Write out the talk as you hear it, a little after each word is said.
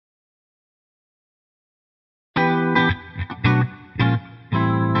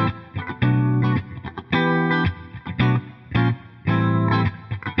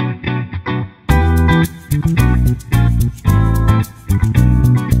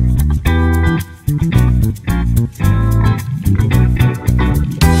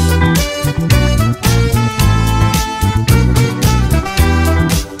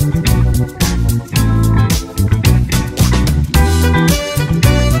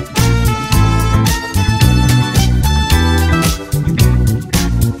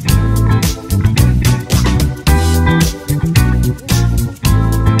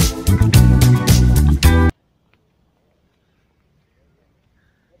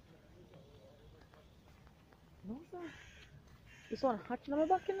This one hot in my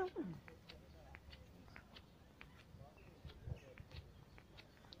back, you know.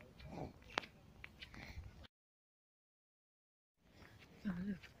 Oh,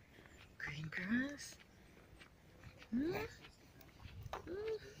 look. Green grass.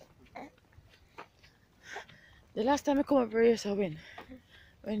 The last time I come up here, I win.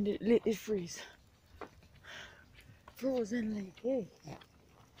 When it freeze. Frozen lake, hey.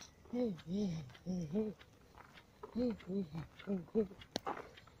 Hey, hey, hey, hey. Hey, hey, hey, hey.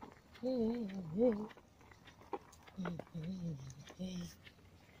 Hey, hey, hey, hey.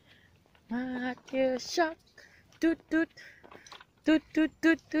 Market shop. Doot, doot. Doot, doot,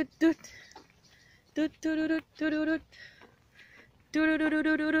 doot, doot, doot. Doot, doot, doot, doot, doot, doot. Doot, doot, doot,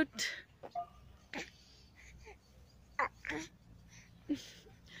 doot, doot, doot.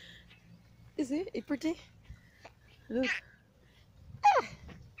 Is it pretty? Look.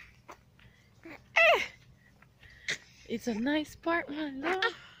 It's a nice park, man.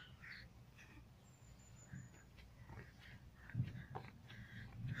 Look.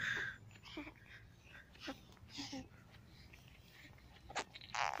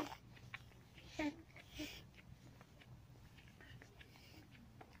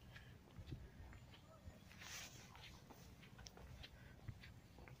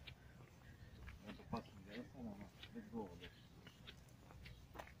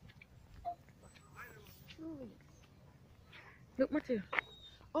 Look, Matthew.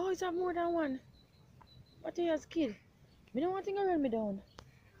 Oh, is that more than one? Matthew as a kid. Me don't want thing around me down.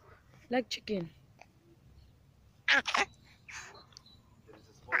 Like chicken.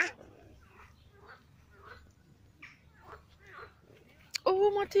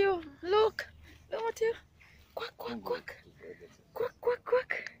 Oh, Matthew. Look. Look, Matthew. Quack, quack, quack. Quack, quack,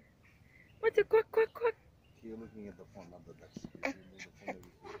 quack. Matthew, quack, quack, quack. You're looking at the phone, not the desk.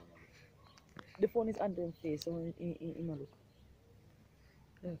 The phone is under his face, so in my look.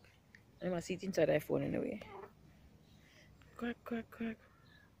 Look. I'm gonna sit inside the phone anyway. Quack, quack, quack.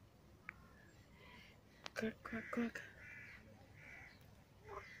 Quack, quack, quack.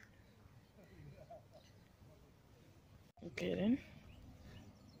 Okay then.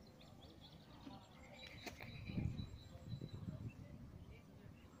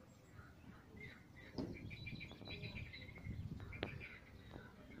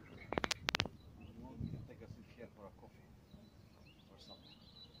 Take a seat here for a coffee or something.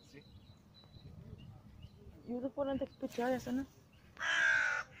 See? Use the phone and take a picture, yes or no?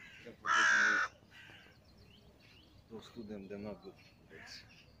 Careful taking those to them, they're not good.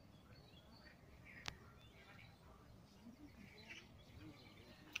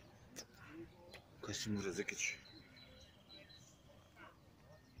 Kaçın biraz geç.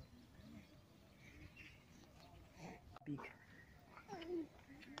 Big.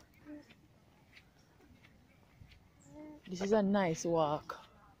 This is a nice walk.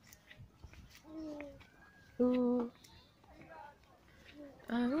 Ooh. Ooh.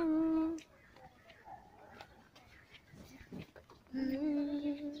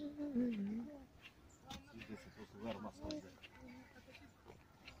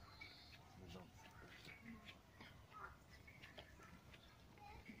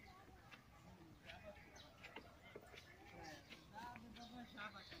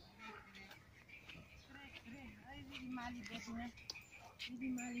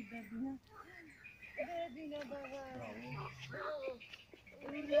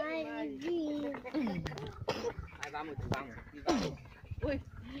 Oi.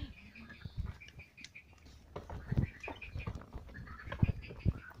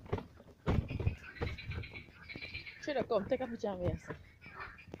 Should have come, take a picture of me.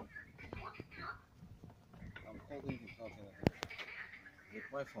 I'm holding this out with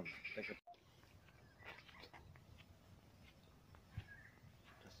my phone. Take a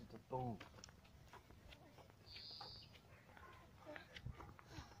just a phone.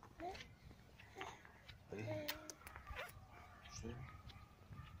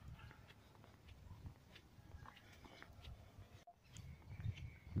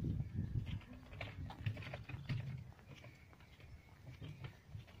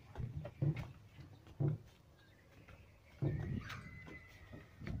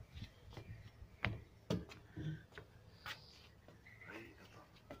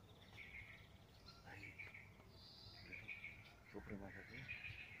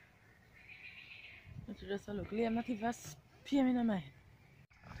 Just a look. Liam not even pay me no mind.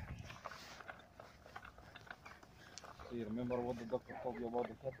 So you remember what the doctor told you about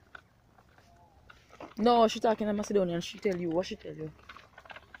the cat? No, she talking in Macedonian. She tell you what she tell you.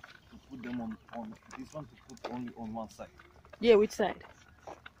 To put them on this one, to put only on one side. Yeah, which side?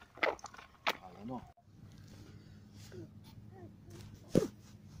 I don't know.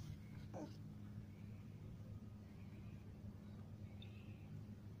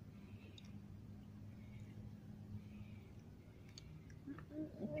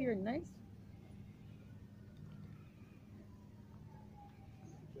 you're nice.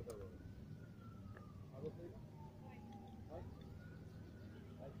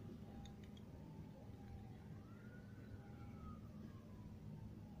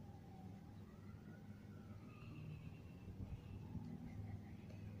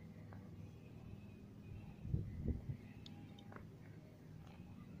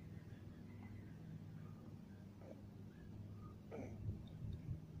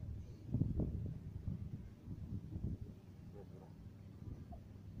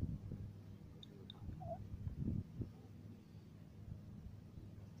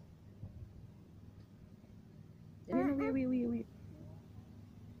 Wait.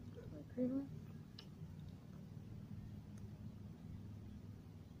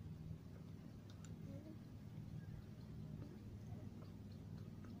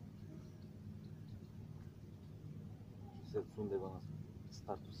 She said soon they're gonna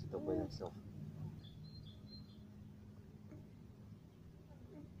start to sit up by themselves.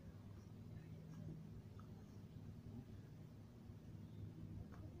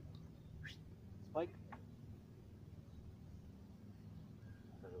 Spike?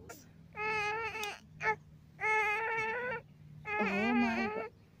 Oh my god.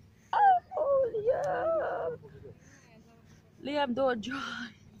 Oh, Liam. Liam, don't join.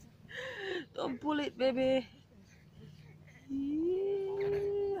 Don't pull it, baby.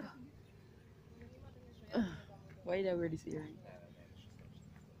 Yeah. Why did I wear this earring?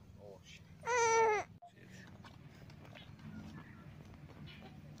 Oh shit.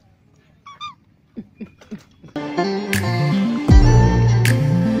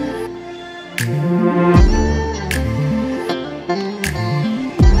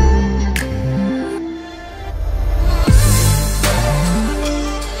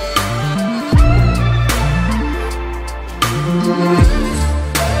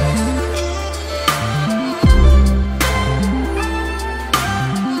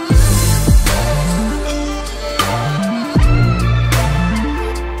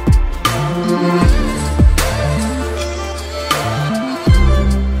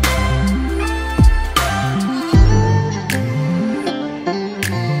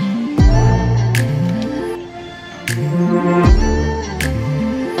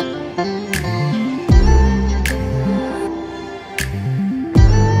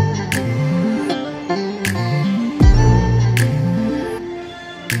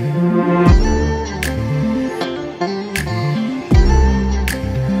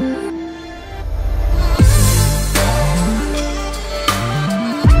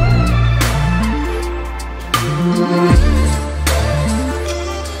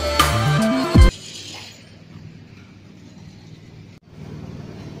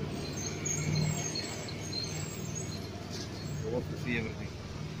 I want to see everything.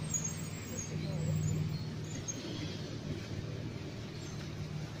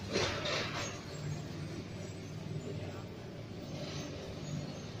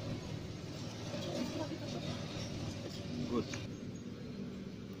 Good.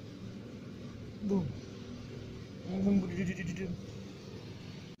 Boom. You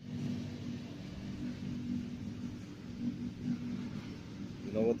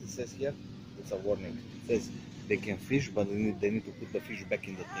know what it says here? It's a warning. It says they can fish, but they need to put the fish back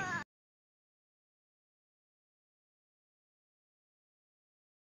in the thing.